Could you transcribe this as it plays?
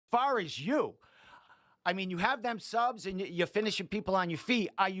far as you, I mean, you have them subs and you're finishing people on your feet.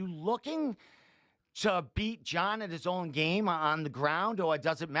 Are you looking to beat Jon at his own game on the ground, or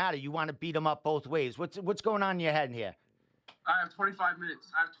does it matter? You want to beat him up both ways? What's going on in your head here? I have 25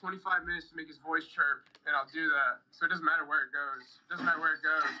 minutes. I have 25 minutes to make his voice chirp, and I'll do that. So it doesn't matter where it goes. It doesn't matter where it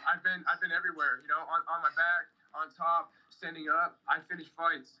goes. I've been everywhere. You know, on my back, on top, standing up. I finish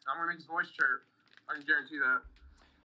fights. I'm gonna make his voice chirp. I can guarantee that.